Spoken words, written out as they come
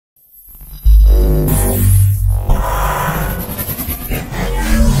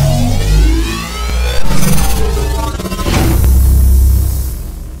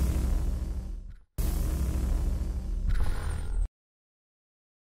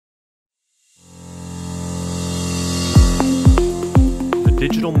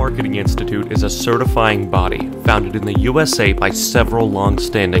Digital Marketing Institute is a certifying body founded in the USA by several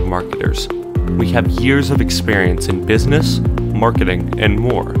long-standing marketers. We have years of experience in business, marketing, and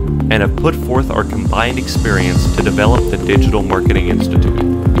more, and have put forth our combined experience to develop the Digital Marketing Institute.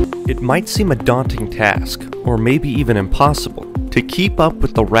 It might seem a daunting task, or maybe even impossible, to keep up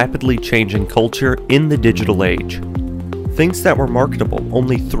with the rapidly changing culture in the digital age. Things that were marketable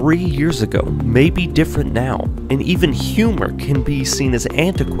only 3 years ago may be different now, and even humor can be seen as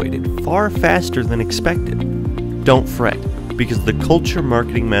antiquated far faster than expected. Don't fret, because the Culture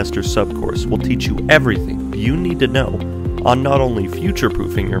Marketing Master subcourse will teach you everything you need to know on not only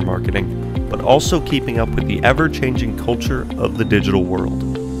future-proofing your marketing, but also keeping up with the ever-changing culture of the digital world.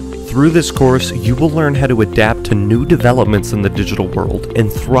 Through this course, you will learn how to adapt to new developments in the digital world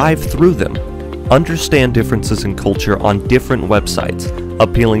and thrive through them. Understand differences in culture on different websites,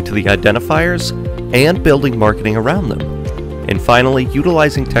 appealing to the identifiers, and building marketing around them. And finally,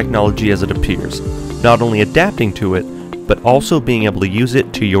 utilizing technology as it appears, not only adapting to it, but also being able to use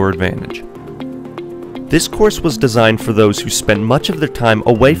it to your advantage. This course was designed for those who spend much of their time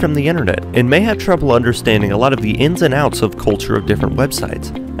away from the internet and may have trouble understanding a lot of the ins and outs of culture of different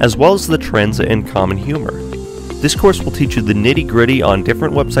websites, as well as the trends and common humor. This course will teach you the nitty-gritty on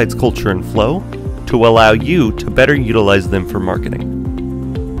different websites' culture and flow to allow you to better utilize them for marketing.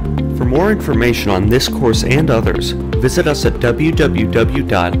 For more information on this course and others, visit us at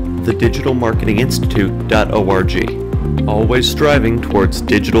www.thedigitalmarketinginstitute.org. Always striving towards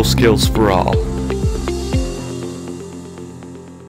digital skills for all.